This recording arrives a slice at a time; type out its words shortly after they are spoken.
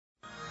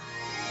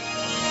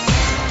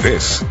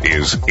This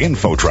is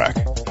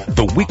InfoTrack,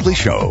 the weekly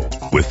show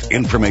with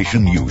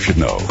information you should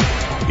know.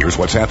 Here's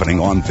what's happening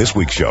on this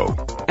week's show.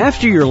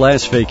 After your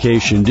last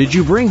vacation, did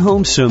you bring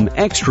home some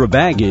extra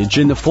baggage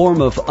in the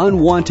form of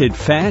unwanted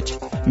fat?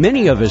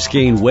 Many of us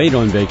gain weight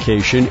on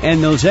vacation,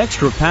 and those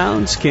extra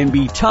pounds can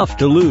be tough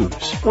to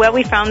lose. Well,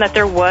 we found that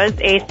there was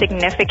a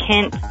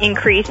significant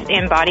increase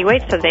in body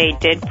weight, so they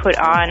did put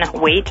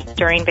on weight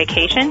during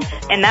vacation,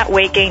 and that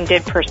weight gain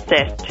did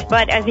persist.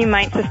 But as you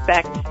might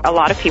suspect, a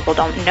lot of people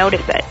don't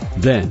notice it.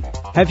 Then,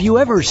 have you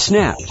ever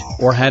snapped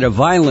or had a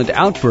violent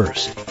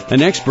outburst?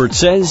 An expert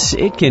says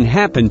it can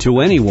happen to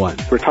anyone.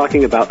 We're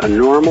talking about a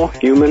normal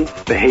human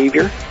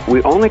behavior.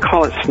 We only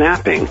call it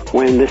snapping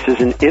when this is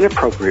an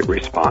inappropriate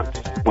response.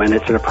 When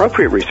it's an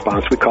appropriate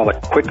response, we call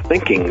it quick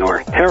thinking or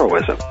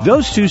heroism.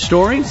 Those two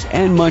stories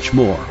and much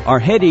more are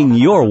heading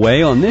your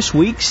way on this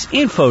week's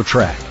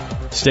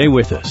InfoTrack. Stay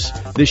with us.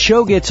 The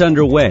show gets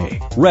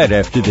underway right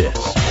after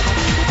this.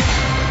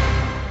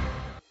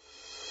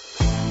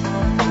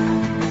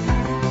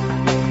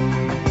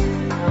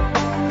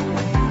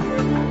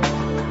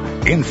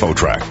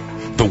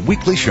 InfoTrack, the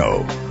weekly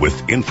show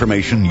with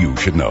information you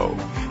should know.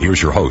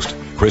 Here's your host,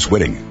 Chris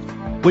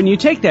Whitting. When you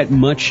take that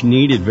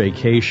much-needed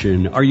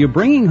vacation, are you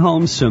bringing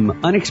home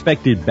some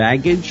unexpected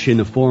baggage in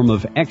the form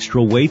of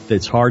extra weight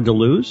that's hard to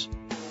lose?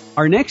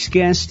 Our next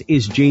guest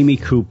is Jamie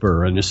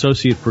Cooper, an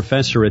associate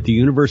professor at the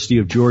University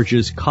of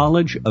Georgia's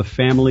College of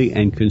Family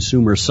and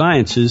Consumer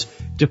Sciences,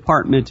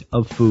 Department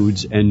of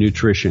Foods and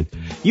Nutrition.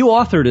 You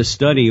authored a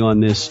study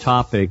on this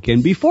topic,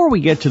 and before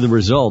we get to the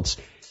results,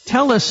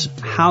 tell us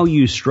how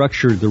you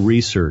structured the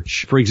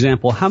research. For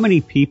example, how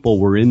many people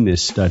were in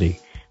this study?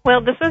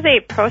 Well, this was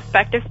a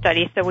prospective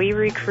study, so we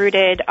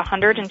recruited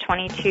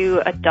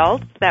 122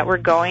 adults that were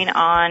going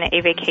on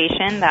a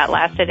vacation that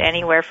lasted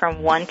anywhere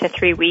from 1 to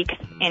 3 weeks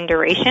in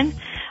duration.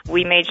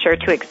 We made sure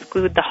to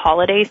exclude the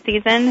holiday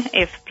season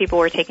if people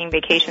were taking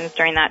vacations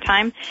during that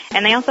time.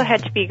 And they also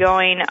had to be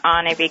going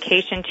on a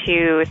vacation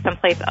to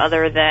someplace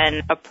other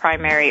than a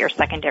primary or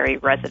secondary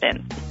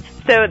residence.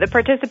 So the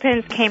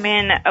participants came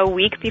in a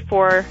week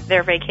before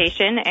their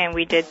vacation, and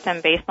we did some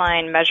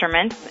baseline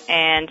measurements,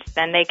 and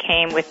then they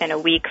came within a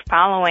week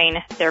following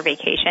their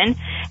vacation,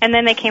 and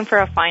then they came for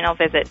a final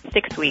visit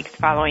 6 weeks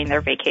following their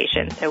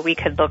vacation. So we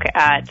could look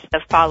at the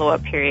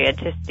follow-up period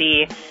to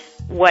see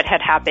what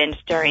had happened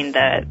during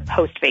the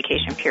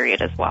post-vacation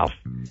period as well.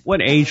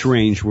 What age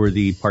range were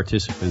the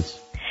participants?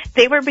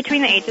 They were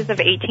between the ages of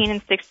 18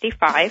 and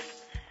 65.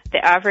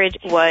 The average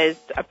was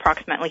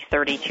approximately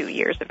 32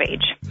 years of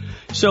age.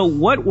 So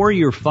what were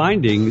your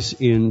findings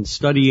in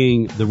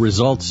studying the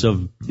results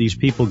of these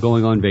people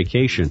going on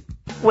vacation?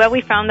 Well, we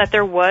found that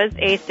there was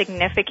a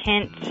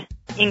significant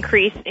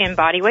increase in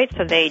body weight,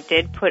 so they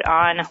did put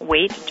on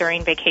weight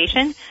during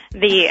vacation.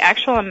 The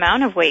actual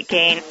amount of weight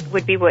gain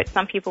would be what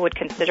some people would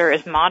consider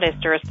as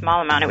modest or a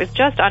small amount. It was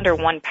just under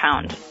 1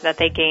 pound that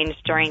they gained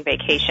during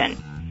vacation.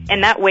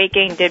 And that weight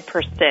gain did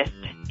persist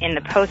in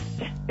the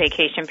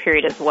post-vacation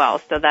period as well,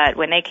 so that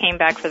when they came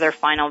back for their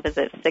final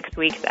visit 6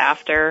 weeks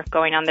after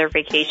going on their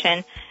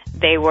vacation,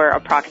 they were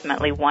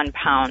approximately 1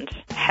 pound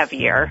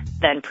heavier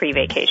than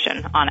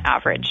pre-vacation on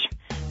average.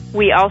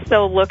 We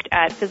also looked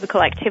at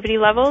physical activity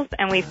levels,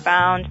 and we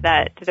found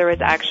that there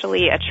was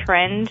actually a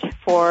trend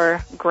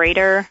for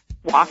greater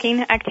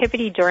walking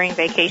activity during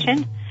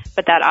vacation,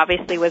 but that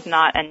obviously was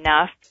not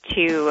enough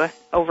to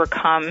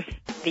overcome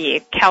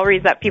the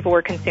calories that people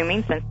were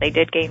consuming since they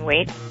did gain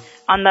weight.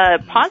 On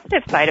the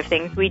positive side of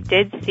things, we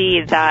did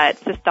see that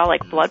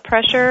systolic blood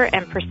pressure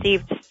and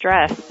perceived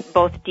stress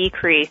both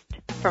decreased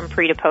from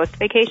pre to post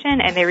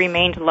vacation, and they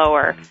remained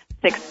lower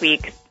 6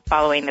 weeks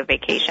following the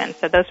vacation.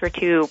 So those were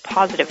two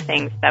positive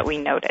things that we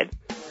noted.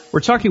 We're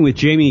talking with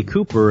Jamie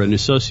Cooper, an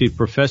associate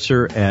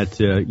professor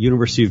at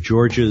University of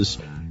Georgia's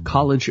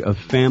College of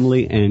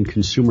Family and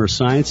Consumer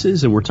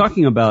Sciences, and we're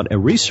talking about a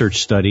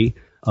research study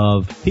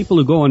of people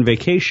who go on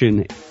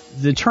vacation.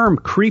 The term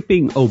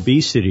creeping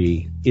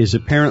obesity is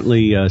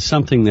apparently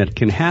something that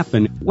can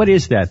happen. What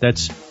is that?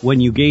 That's when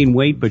you gain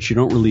weight, but you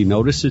don't really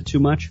notice it too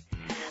much?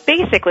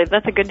 Basically,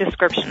 that's a good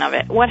description of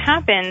it. What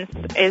happens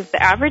is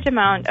the average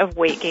amount of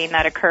weight gain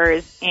that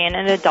occurs in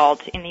an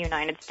adult in the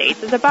United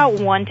States is about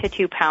 1 to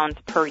 2 pounds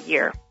per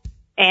year.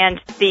 And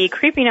the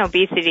creeping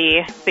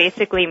obesity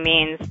basically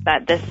means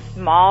that this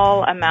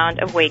small amount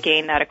of weight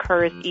gain that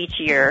occurs each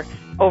year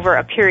over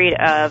a period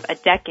of a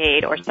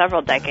decade or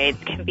several decades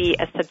can be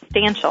a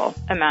substantial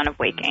amount of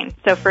weight gain.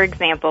 So, for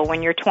example,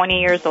 when you're 20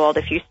 years old,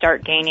 if you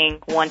start gaining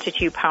 1 to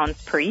 2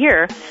 pounds per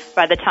year,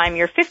 by the time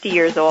you're 50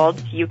 years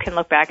old, you can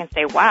look back and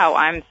say, wow,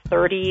 I'm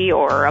 30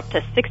 or up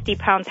to 60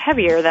 pounds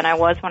heavier than I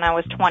was when I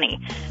was 20.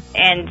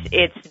 And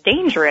it's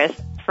dangerous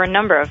for a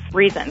number of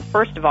reasons.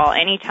 First of all,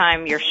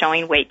 anytime you're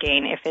showing weight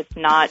gain, if it's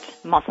not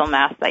muscle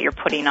mass that you're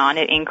putting on,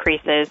 it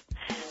increases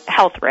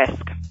health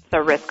risk, so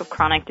risk of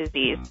chronic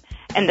disease.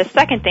 And the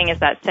second thing is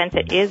that since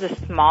it is a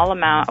small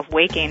amount of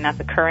weight gain that's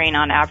occurring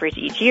on average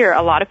each year,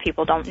 a lot of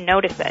people don't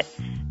notice it.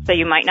 So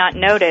you might not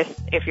notice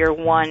if you're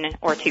 1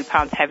 or 2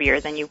 pounds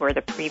heavier than you were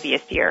the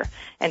previous year.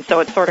 And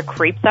so it sort of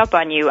creeps up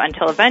on you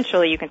until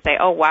eventually you can say,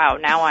 oh, wow,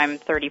 now I'm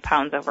 30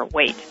 pounds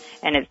overweight.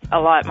 And it's a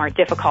lot more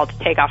difficult to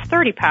take off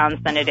 30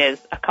 pounds than it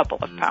is a couple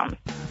of pounds.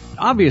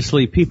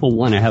 Obviously, people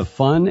want to have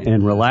fun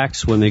and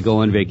relax when they go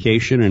on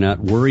vacation and not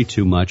worry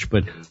too much.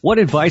 But what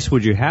advice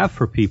would you have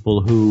for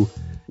people who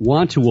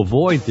want to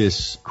avoid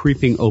this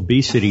creeping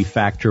obesity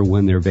factor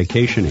when they're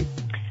vacationing?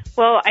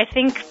 Well, I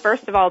think,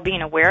 first of all,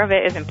 being aware of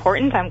it is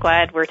important. I'm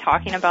glad we're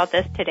talking about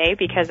this today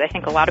because I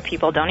think a lot of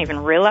people don't even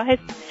realize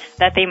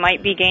that they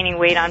might be gaining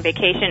weight on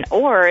vacation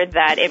or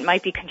that it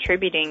might be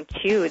contributing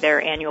to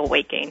their annual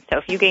weight gain. So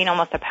if you gain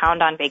almost a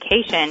pound on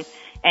vacation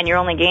and you're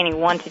only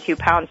gaining 1 to 2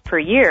 pounds per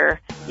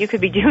year, you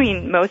could be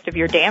doing most of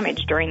your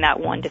damage during that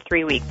 1 to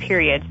 3 week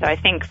period. So I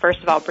think,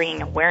 first of all,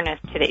 bringing awareness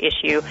to the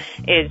issue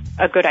is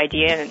a good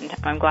idea, and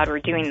I'm glad we're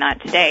doing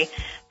that today.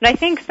 But I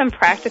think some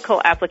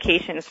practical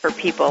applications for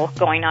people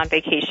going on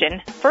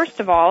vacation. First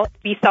of all,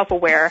 be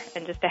self-aware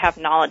and just to have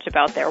knowledge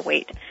about their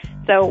weight.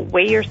 So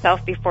weigh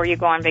yourself before you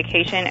go on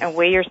vacation and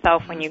weigh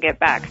yourself when you get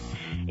back.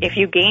 If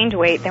you gained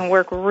weight, then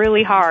work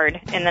really hard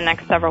in the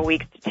next several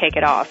weeks to take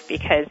it off,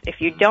 because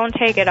if you don't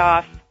take it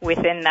off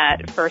within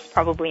that first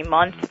probably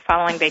month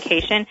following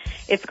vacation,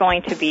 it's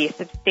going to be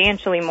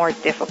substantially more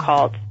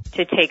difficult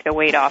to take the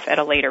weight off at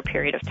a later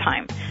period of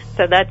time.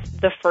 So that's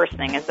the first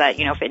thing, is that,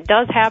 if it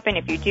does happen,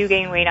 if you do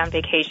gain weight on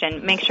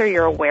vacation, make sure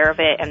you're aware of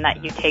it and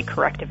that you take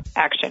corrective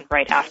action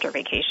right after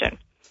vacation.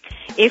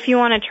 If you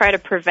want to try to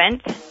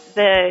prevent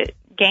the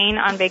gain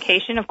on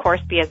vacation, of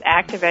course, be as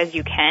active as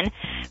you can,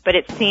 but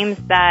it seems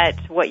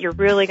that what you're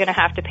really going to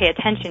have to pay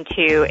attention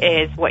to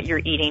is what you're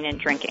eating and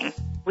drinking.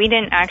 We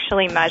didn't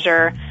actually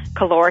measure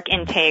caloric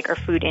intake or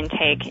food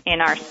intake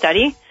in our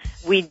study.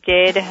 We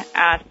did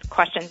ask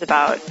questions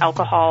about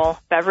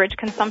alcohol beverage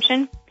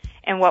consumption,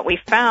 and what we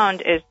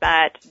found is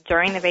that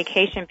during the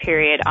vacation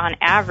period, on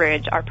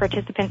average, our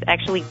participants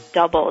actually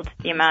doubled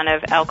the amount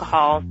of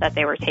alcohol that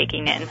they were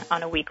taking in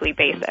on a weekly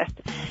basis.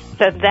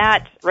 So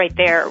that right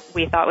there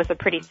we thought was a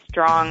pretty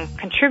strong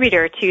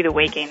contributor to the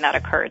weight gain that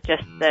occurred,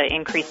 just the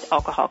increased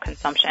alcohol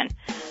consumption.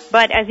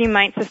 But as you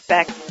might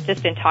suspect,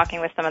 just in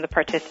talking with some of the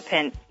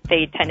participants,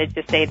 they tended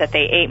to say that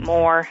they ate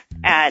more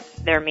at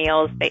their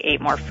meals, they ate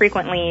more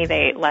frequently,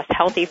 they ate less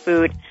healthy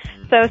food.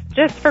 So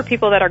just for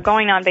people that are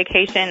going on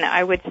vacation,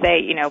 I would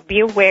say, be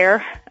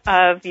aware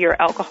of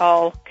your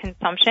alcohol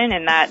consumption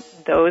and that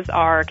those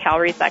are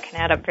calories that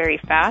can add up very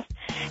fast.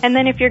 And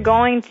then if you're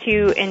going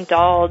to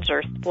indulge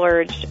or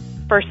splurge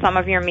for some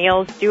of your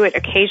meals, do it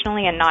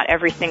occasionally and not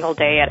every single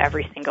day at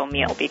every single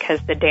meal, because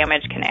the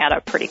damage can add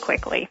up pretty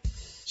quickly.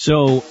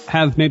 So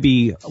have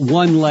maybe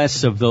one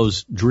less of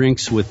those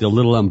drinks with the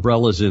little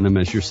umbrellas in them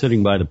as you're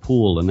sitting by the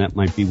pool, and that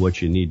might be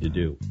what you need to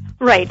do.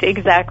 Right,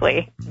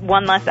 exactly.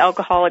 One less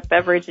alcoholic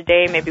beverage a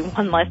day, maybe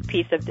one less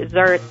piece of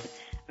dessert,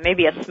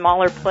 maybe a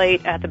smaller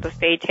plate at the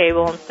buffet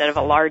table instead of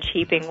a large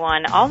heaping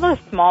one. All those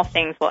small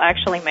things will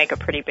actually make a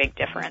pretty big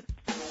difference.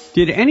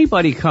 Did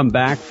anybody come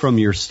back from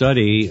your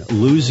study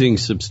losing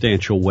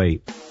substantial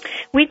weight?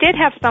 We did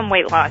have some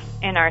weight loss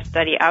in our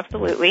study,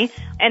 absolutely.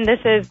 And this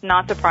is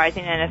not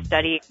surprising in a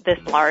study this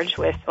large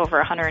with over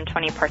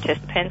 120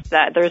 participants,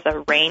 that there's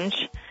a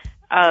range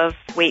of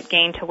weight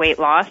gain to weight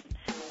loss.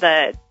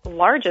 The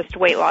largest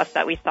weight loss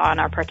that we saw in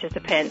our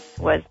participants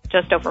was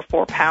just over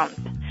 4 pounds.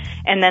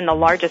 And then the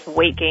largest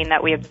weight gain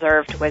that we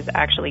observed was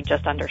actually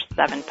just under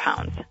 7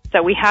 pounds.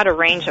 So we had a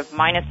range of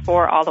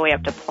 -4 all the way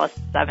up to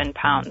 +7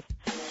 pounds.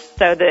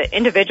 So the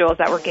individuals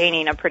that were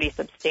gaining a pretty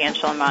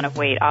substantial amount of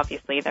weight,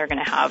 obviously, they're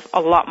going to have a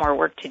lot more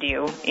work to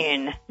do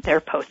in their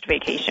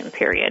post-vacation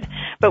period.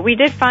 But we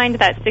did find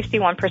that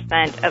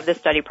 61% of the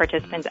study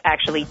participants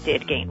actually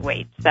did gain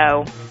weight.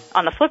 So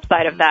on the flip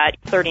side of that,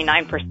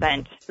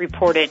 39%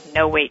 reported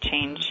no weight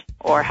change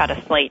or had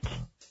a slight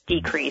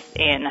decrease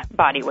in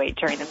body weight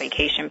during the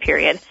vacation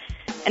period.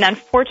 And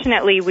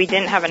unfortunately, we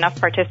didn't have enough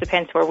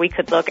participants where we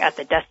could look at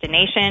the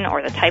destination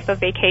or the type of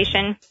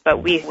vacation,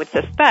 but we would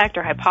suspect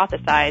or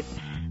hypothesize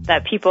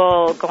that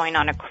people going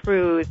on a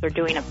cruise or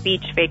doing a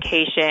beach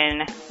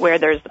vacation where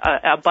there's an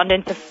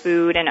abundance of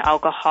food and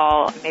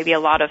alcohol, maybe a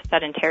lot of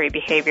sedentary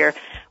behavior,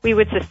 we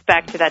would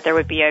suspect that there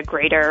would be a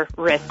greater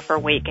risk for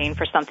weight gain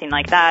for something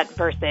like that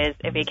versus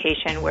a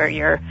vacation where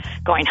you're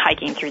going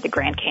hiking through the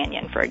Grand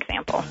Canyon, for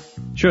example.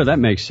 Sure, that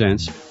makes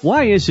sense.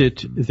 Why is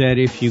it that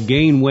if you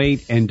gain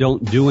weight and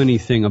don't do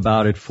anything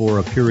about it for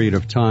a period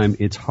of time,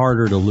 it's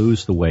harder to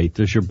lose the weight?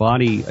 Does your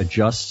body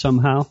adjust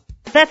somehow?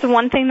 That's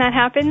one thing that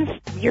happens.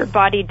 Your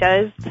body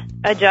does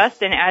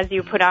adjust, and as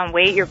you put on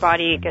weight, your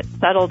body gets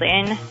settled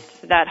in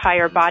to that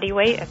higher body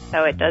weight, and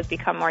so it does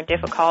become more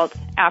difficult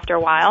after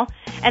a while.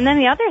 And then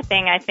the other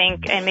thing, I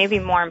think, and maybe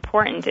more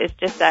important, is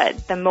just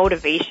that the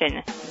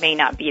motivation may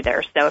not be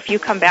there. So if you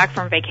come back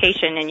from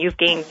vacation and you've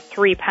gained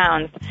 3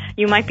 pounds,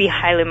 you might be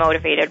highly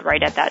motivated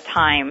right at that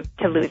time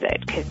to lose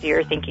it because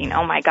you're thinking,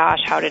 oh my gosh,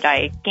 how did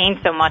I gain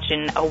so much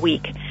in a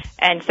week?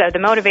 And so the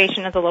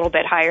motivation is a little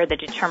bit higher. The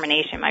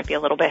determination might be a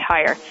little bit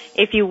higher.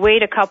 If you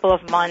wait a couple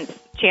of months,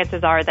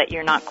 chances are that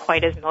you're not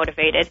quite as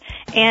motivated.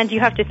 And you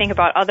have to think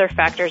about other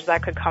factors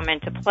that could come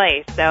into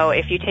play. So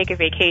if you take a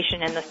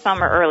vacation in the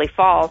summer, early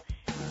fall,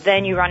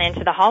 then you run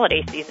into the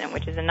holiday season,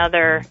 which is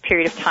another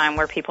period of time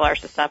where people are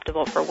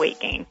susceptible for weight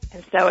gain.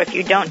 And so if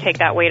you don't take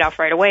that weight off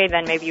right away,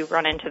 then maybe you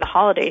run into the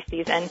holiday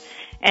season,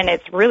 and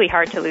it's really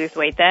hard to lose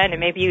weight then, and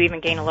maybe you even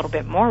gain a little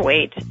bit more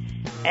weight.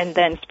 And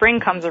then spring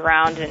comes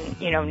around, and,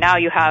 now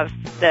you have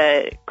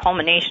the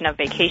culmination of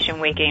vacation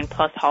weight gain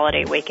plus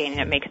holiday weight gain,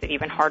 and it makes it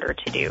even harder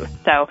to do.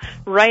 So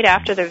right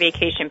after the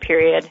vacation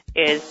period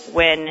is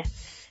when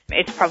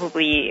it's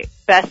probably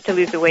best to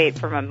lose the weight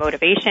from a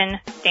motivation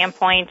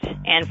standpoint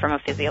and from a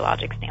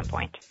physiologic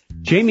standpoint.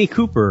 Jamie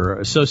Cooper,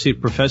 Associate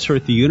Professor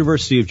at the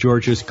University of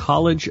Georgia's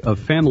College of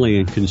Family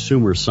and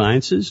Consumer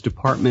Sciences,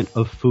 Department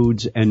of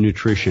Foods and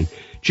Nutrition.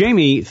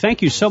 Jamie,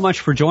 thank you so much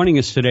for joining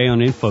us today on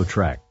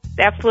InfoTrack.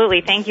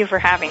 Absolutely. Thank you for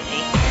having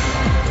me.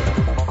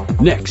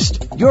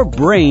 Next, your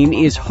brain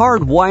is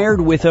hardwired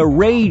with a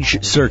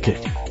rage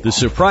circuit. The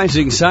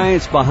surprising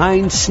science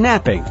behind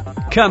snapping.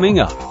 Coming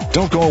up.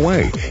 Don't go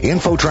away.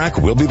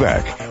 InfoTrack will be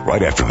back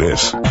right after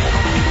this.